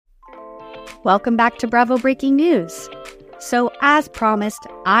Welcome back to Bravo Breaking News. So as promised,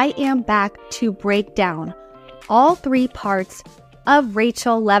 I am back to break down all 3 parts of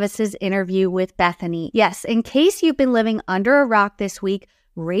Rachel Leviss's interview with Bethenny. Yes, in case you've been living under a rock this week,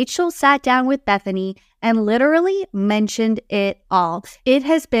 Rachel sat down with Bethenny and literally mentioned it all. It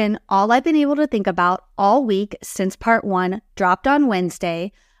has been all I've been able to think about all week since part 1 dropped on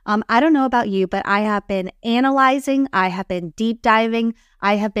Wednesday. I don't know about you, but I have been analyzing, I have been deep diving,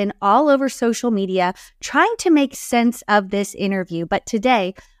 I have been all over social media trying to make sense of this interview. But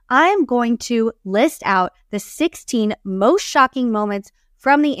today, I am going to list out the 16 most shocking moments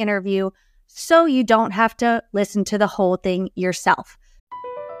from the interview so you don't have to listen to the whole thing yourself.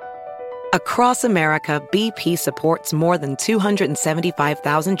 Across America, BP supports more than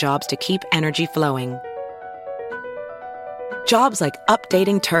 275,000 jobs to keep energy flowing. Jobs like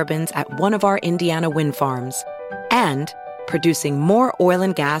updating turbines at one of our Indiana wind farms and producing more oil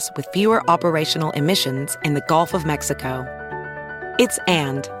and gas with fewer operational emissions in the Gulf of Mexico. It's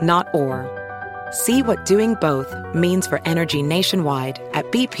and, not or. See what doing both means for energy nationwide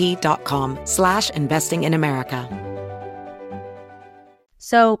at bp.com/investing in America.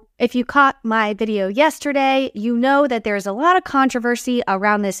 So if you caught my video yesterday, you know that there's a lot of controversy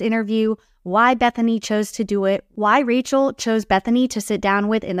around this interview, why Bethenny chose to do it, why Rachel chose Bethenny to sit down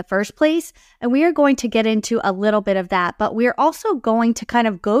with in the first place. And we are going to get into a little bit of that, but we're also going to kind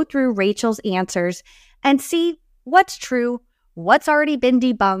of go through Rachel's answers and see what's true, what's already been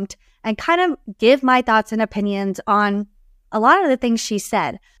debunked, and kind of give my thoughts and opinions on a lot of the things she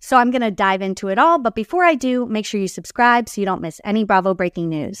said. So I'm going to dive into it all, but before I do, make sure you subscribe so you don't miss any Bravo breaking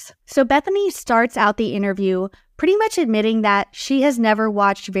news. So Bethenny starts out the interview pretty much admitting that she has never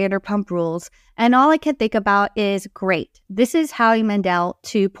watched Vanderpump Rules, and all I can think about is, great, this is Howie Mandel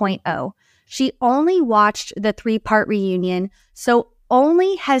 2.0. She only watched the 3-part reunion, so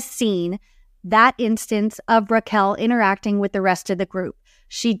only has seen that instance of Raquel interacting with the rest of the group.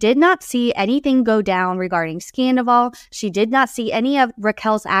 She did not see anything go down regarding Scandival. She did not see any of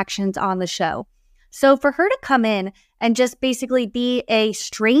Raquel's actions on the show. So for her to come in and just basically be a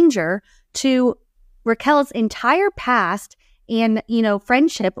stranger to Raquel's entire past and,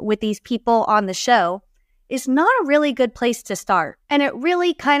 friendship with these people on the show is not a really good place to start. And it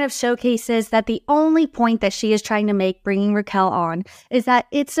really kind of showcases that the only point that she is trying to make bringing Raquel on is that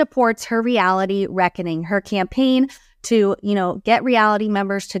it supports her reality reckoning, her campaign to, get reality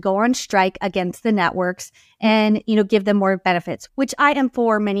members to go on strike against the networks and, give them more benefits, which I am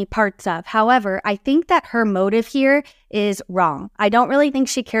for many parts of. However, I think that her motive here is wrong. I don't really think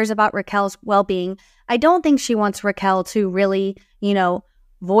she cares about Raquel's well-being. I don't think she wants Raquel to really,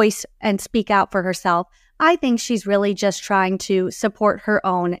 voice and speak out for herself. I think she's really just trying to support her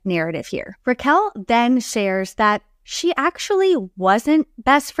own narrative here. Raquel then shares that she actually wasn't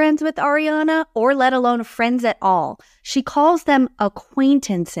best friends with Ariana, or let alone friends at all. She calls them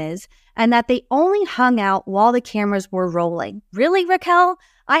acquaintances, and that they only hung out while the cameras were rolling. Really, Raquel?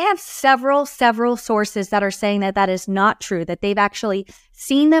 I have several sources that are saying that that is not true, that they've actually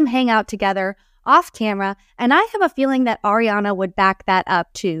seen them hang out together off camera, and I have a feeling that Ariana would back that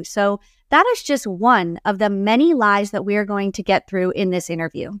up too. So that is just one of the many lies that we are going to get through in this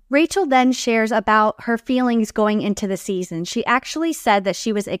interview. Rachel then shares about her feelings going into the season. She actually said that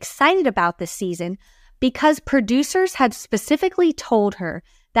she was excited about this season because producers had specifically told her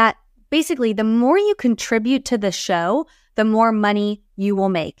that basically the more you contribute to the show, the more money you will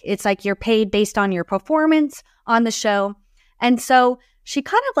make. It's like you're paid based on your performance on the show. And so she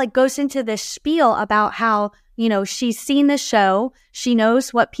kind of goes into this spiel about how, she's seen the show. She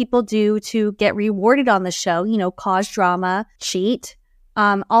knows what people do to get rewarded on the show, cause drama, cheat,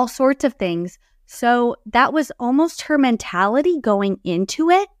 all sorts of things. So that was almost her mentality going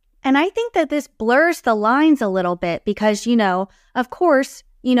into it. And I think that this blurs the lines a little bit because, of course,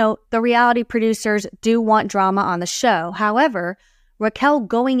 the reality producers do want drama on the show. However, Raquel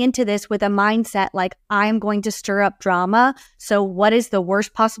going into this with a mindset like, I'm going to stir up drama, so what is the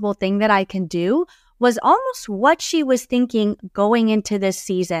worst possible thing that I can do, was almost what she was thinking going into this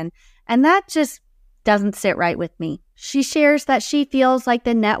season. And that just doesn't sit right with me. She shares that she feels like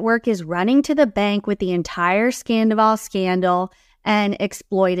the network is running to the bank with the entire Scandival scandal and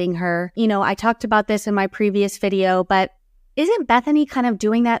exploiting her. I talked about this in my previous video, but isn't Bethenny kind of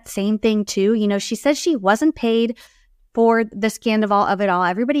doing that same thing too? She said she wasn't paid for the Scandival of it all.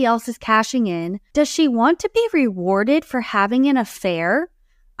 Everybody else is cashing in. Does she want to be rewarded for having an affair?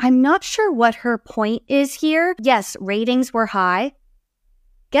 I'm not sure what her point is here. Yes, ratings were high.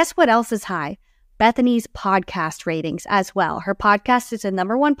 Guess what else is high? Bethenny's podcast ratings as well. Her podcast is the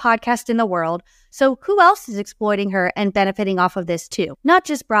 #1 podcast in the world. So who else is exploiting her and benefiting off of this too? Not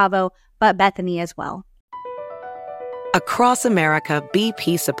just Bravo, but Bethenny as well. Across America,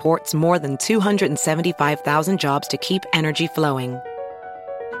 BP supports more than 275,000 jobs to keep energy flowing.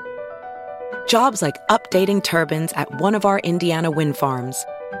 Jobs like updating turbines at one of our Indiana wind farms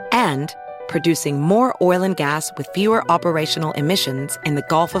and producing more oil and gas with fewer operational emissions in the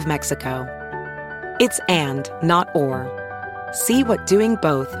Gulf of Mexico. It's and, not or. See what doing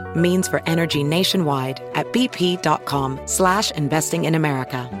both means for energy nationwide at bp.com/investing in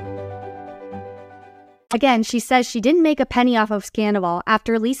America. Again, she says she didn't make a penny off of Scandival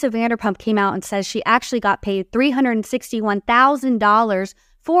after Lisa Vanderpump came out and says she actually got paid $361,000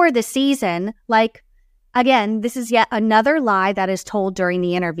 for the season. Like, again, this is yet another lie that is told during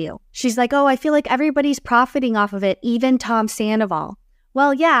the interview. She's like, oh, I feel like everybody's profiting off of it, even Tom Sandoval.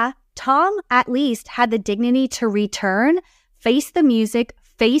 Well, yeah, Tom at least had the dignity to return, face the music,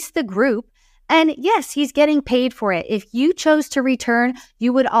 face the group. And yes, he's getting paid for it. If you chose to return,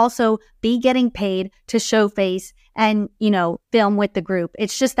 you would also be getting paid to show face and, film with the group.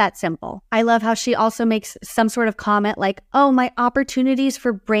 It's just that simple. I love how she also makes some sort of comment like, oh, my opportunities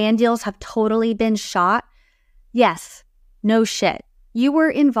for brand deals have totally been shot. Yes, no shit. You were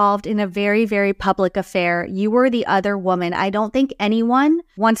involved in a very, very public affair. You were the other woman. I don't think anyone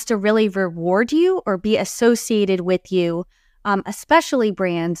wants to really reward you or be associated with you, especially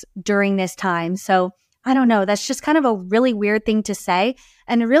brands during this time. So I don't know. That's just kind of a really weird thing to say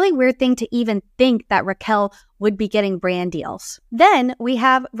and a really weird thing to even think that Raquel would be getting brand deals. Then we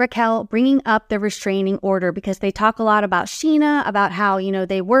have Raquel bringing up the restraining order because they talk a lot about Sheena, about how,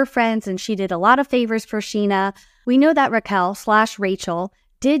 they were friends and she did a lot of favors for Sheena. We know that Raquel/Rachel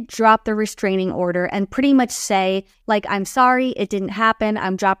did drop the restraining order and pretty much say, like, I'm sorry, it didn't happen.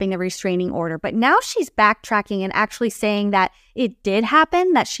 I'm dropping the restraining order. But now she's backtracking and actually saying that it did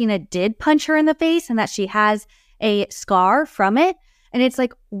happen, that Sheena did punch her in the face and that she has a scar from it. And it's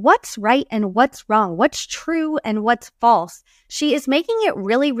like, what's right and what's wrong? What's true and what's false? She is making it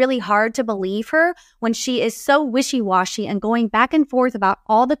really, really hard to believe her when she is so wishy-washy and going back and forth about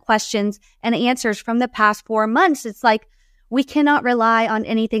all the questions and answers from the past 4 months. It's like, we cannot rely on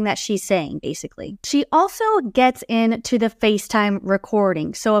anything that she's saying, basically. She also gets into the FaceTime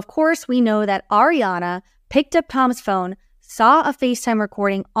recording. So, of course, we know that Ariana picked up Tom's phone, saw a FaceTime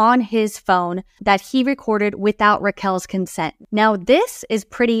recording on his phone that he recorded without Raquel's consent. Now, this is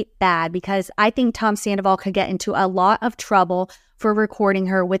pretty bad because I think Tom Sandoval could get into a lot of trouble for recording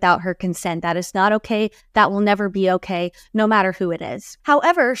her without her consent. That is not okay. That will never be okay, no matter who it is.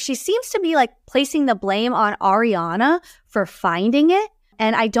 However, she seems to be placing the blame on Ariana for finding it.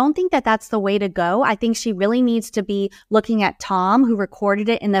 And I don't think that that's the way to go. I think she really needs to be looking at Tom, who recorded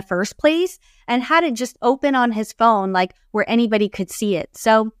it in the first place, and had it just open on his phone, where anybody could see it.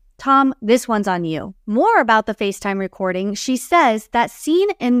 So, Tom, this one's on you. More about the FaceTime recording. She says that scene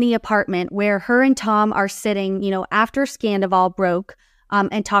in the apartment where her and Tom are sitting, after Scandival broke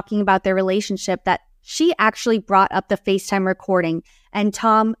and talking about their relationship, that she actually brought up the FaceTime recording and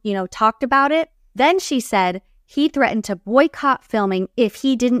Tom, talked about it. Then she said he threatened to boycott filming if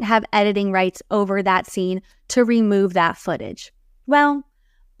he didn't have editing rights over that scene to remove that footage. Well,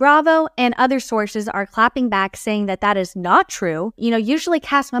 Bravo and other sources are clapping back saying that that is not true. Usually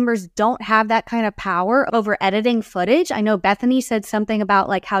cast members don't have that kind of power over editing footage. I know Bethenny said something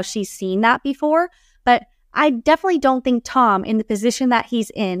about how she's seen that before, but I definitely don't think Tom, in the position that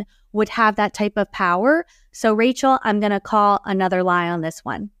he's in, would have that type of power. So Rachel, I'm going to call another lie on this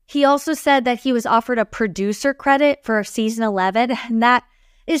one. He also said that he was offered a producer credit for season 11, and that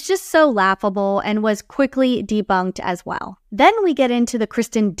is just so laughable and was quickly debunked as well. Then we get into the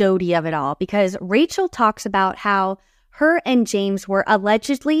Kristen Doute of it all because Rachel talks about how her and James were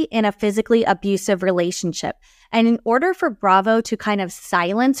allegedly in a physically abusive relationship. And in order for Bravo to kind of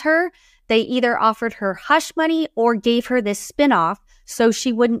silence her, they either offered her hush money or gave her this spinoff so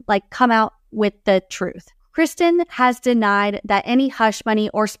she wouldn't come out with the truth. Kristen has denied that any hush money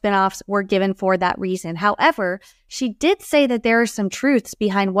or spinoffs were given for that reason. However, she did say that there are some truths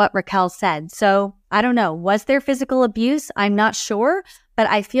behind what Raquel said. So I don't know. Was there physical abuse? I'm not sure, but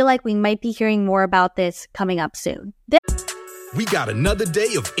I feel like we might be hearing more about this coming up soon. We got another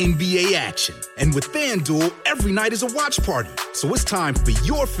day of NBA action. And with FanDuel, every night is a watch party. So it's time for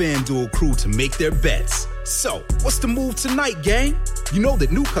your FanDuel crew to make their bets. So, what's the move tonight, gang? You know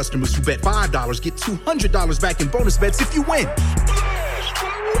that new customers who bet $5 get $200 back in bonus bets if you win.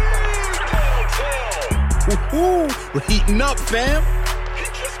 We're heating up, fam.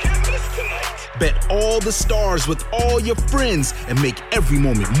 Bet all the stars with all your friends and make every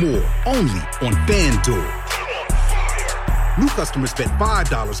moment more. Only on FanDuel. New customers bet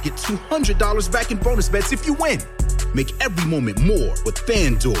 $5, get $200 back in bonus bets if you win. Make every moment more with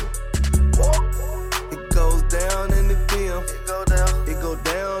FanDuel. It goes down in the DM. It go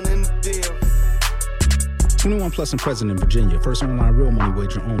down in the DM. 21 plus and present in Virginia. First online real money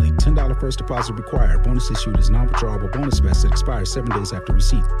wager only. $10 first deposit required. Bonus issued is non-withdrawable bonus vest that expires 7 days after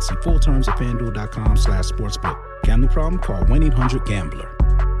receipt. See full terms at FanDuel.com/sportsbook. Gambling problem? Call 1-800-GAMBLER.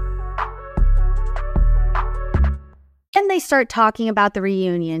 And they start talking about the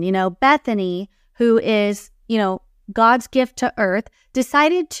reunion. Bethenny, who is, God's gift to Earth,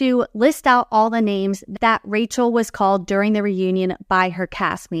 decided to list out all the names that Rachel was called during the reunion by her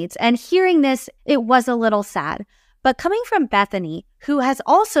castmates. And hearing this, it was a little sad. But coming from Bethenny, who has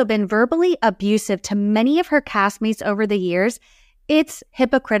also been verbally abusive to many of her castmates over the years, it's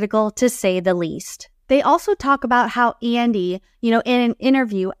hypocritical to say the least. They also talk about how Andy, in an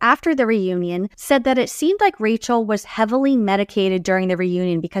interview after the reunion, said that it seemed like Rachel was heavily medicated during the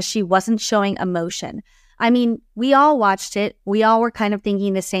reunion because she wasn't showing emotion. I mean, we all watched it. We all were kind of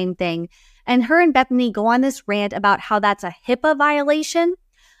thinking the same thing. And her and Bethenny go on this rant about how that's a HIPAA violation.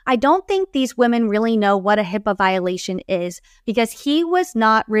 I don't think these women really know what a HIPAA violation is because he was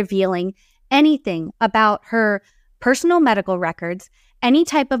not revealing anything about her personal medical records, any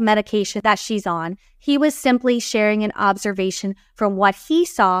type of medication that she's on. He was simply sharing an observation from what he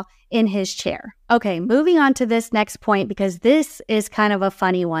saw in his chair. Okay, moving on to this next point because this is kind of a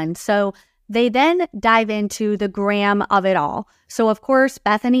funny one. So they then dive into the gram of it all. So, of course,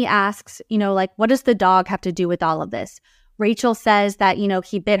 Bethenny asks, what does the dog have to do with all of this? Rachel says that,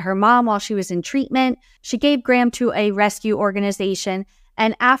 he bit her mom while she was in treatment. She gave Graham to a rescue organization.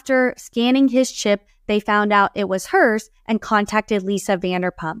 And after scanning his chip, they found out it was hers and contacted Lisa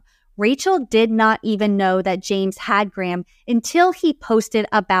Vanderpump. Rachel did not even know that James had Graham until he posted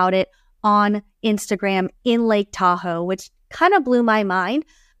about it on Instagram in Lake Tahoe, which kind of blew my mind.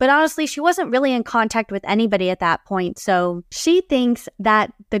 But honestly, she wasn't really in contact with anybody at that point. So she thinks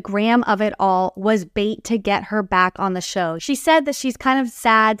that the Graham of it all was bait to get her back on the show. She said that she's kind of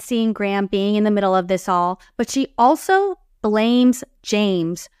sad seeing Graham being in the middle of this all, but she also blames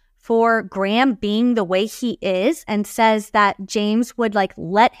James for Graham being the way he is and says that James would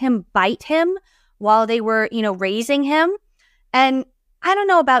let him bite him while they were, raising him. And I don't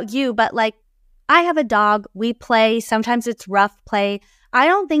know about you, but I have a dog. We play. Sometimes it's rough play. I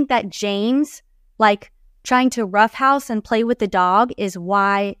don't think that James, trying to roughhouse and play with the dog is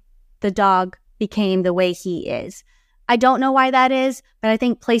why the dog became the way he is. I don't know why that is, but I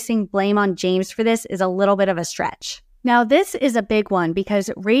think placing blame on James for this is a little bit of a stretch. Now, this is a big one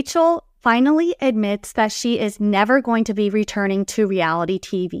because Rachel finally admits that she is never going to be returning to reality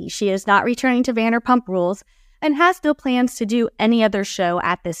TV. She is not returning to Vanderpump Rules and has no plans to do any other show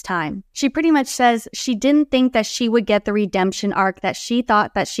at this time. She pretty much says she didn't think that she would get the redemption arc that she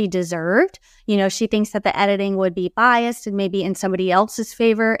thought that she deserved. She thinks that the editing would be biased and maybe in somebody else's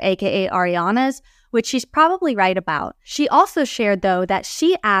favor, aka Ariana's, which she's probably right about. She also shared, though, that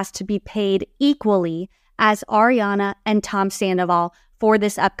she asked to be paid equally as Ariana and Tom Sandoval for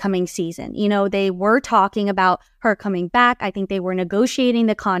this upcoming season. They were talking about her coming back. I think they were negotiating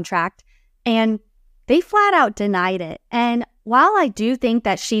the contract, and they flat out denied it. And while I do think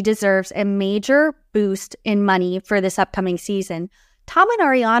that she deserves a major boost in money for this upcoming season, Tom and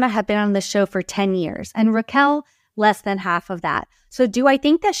Ariana have been on the show for 10 years, and Raquel less than half of that. So do I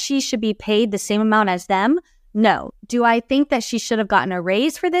think that she should be paid the same amount as them? No. Do I think that she should have gotten a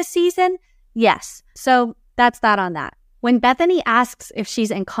raise for this season? Yes. So that's that on that. When Bethenny asks if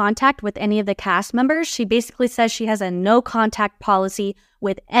she's in contact with any of the cast members, she basically says she has a no contact policy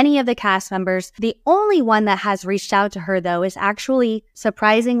with any of the cast members. The only one that has reached out to her, though, is actually,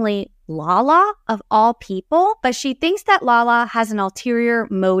 surprisingly, Lala, of all people. But she thinks that Lala has an ulterior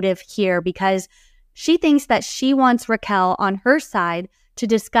motive here because she thinks that she wants Raquel on her side to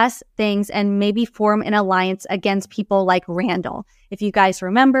discuss things and maybe form an alliance against people like Randall. If you guys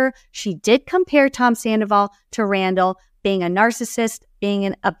remember, she did compare Tom Sandoval to Randall, being a narcissist, being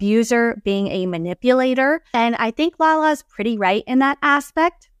an abuser, being a manipulator. And I think Lala's pretty right in that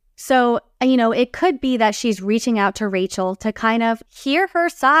aspect. So, it could be that she's reaching out to Rachel to kind of hear her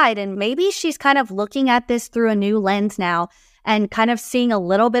side. And maybe she's kind of looking at this through a new lens now and kind of seeing a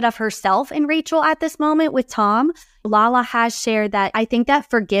little bit of herself in Rachel at this moment with Tom. Lala has shared that I think that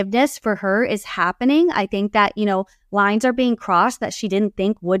forgiveness for her is happening. I think that, lines are being crossed that she didn't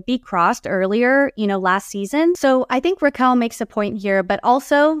think would be crossed earlier, last season. So I think Raquel makes a point here, but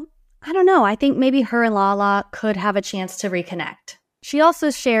also, I don't know, I think maybe her and Lala could have a chance to reconnect. She also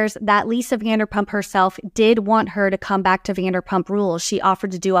shares that Lisa Vanderpump herself did want her to come back to Vanderpump Rules. She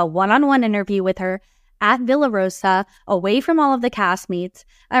offered to do a one-on-one interview with her at Villa Rosa, away from all of the castmates,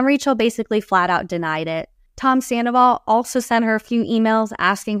 and Rachel basically flat out denied it. Tom Sandoval also sent her a few emails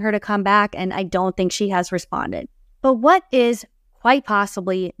asking her to come back, and I don't think she has responded. But what is quite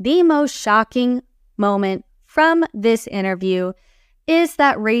possibly the most shocking moment from this interview is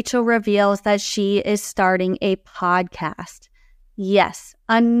that Rachel reveals that she is starting a podcast. Yes,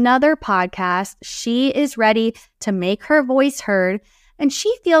 another podcast. She is ready to make her voice heard, and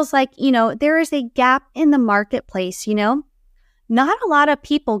she feels like, there is a gap in the marketplace, Not a lot of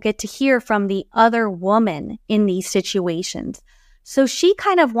people get to hear from the other woman in these situations. So she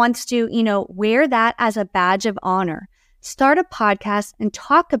kind of wants to, wear that as a badge of honor, start a podcast and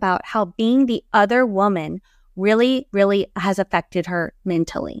talk about how being the other woman really, really has affected her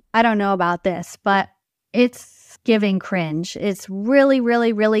mentally. I don't know about this, but it's giving cringe. It's really,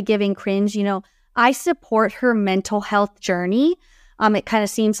 really, really giving cringe. I support her mental health journey. It kind of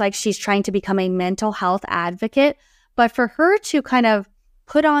seems like she's trying to become a mental health advocate, but for her to kind of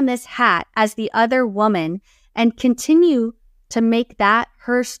put on this hat as the other woman and continue to make that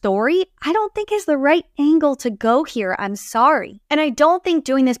her story, I don't think is the right angle to go here. I'm sorry. And I don't think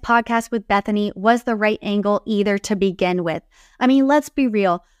doing this podcast with Bethenny was the right angle either to begin with. I mean, let's be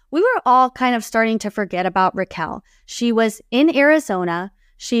real. We were all kind of starting to forget about Raquel. She was in Arizona.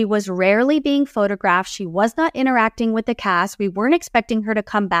 She was rarely being photographed. She was not interacting with the cast. We weren't expecting her to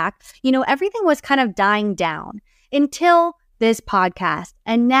come back. Everything was kind of dying down until this podcast.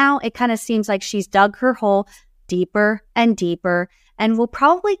 And now it kind of seems like she's dug her hole deeper and deeper and will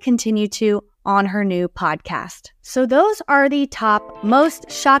probably continue to on her new podcast. So those are the top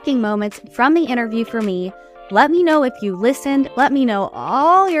most shocking moments from the interview for me. Let me know if you listened. Let me know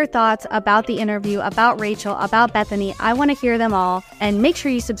all your thoughts about the interview, about Rachel, about Bethenny. I want to hear them all. And make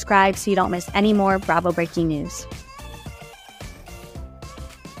sure you subscribe so you don't miss any more Bravo breaking news.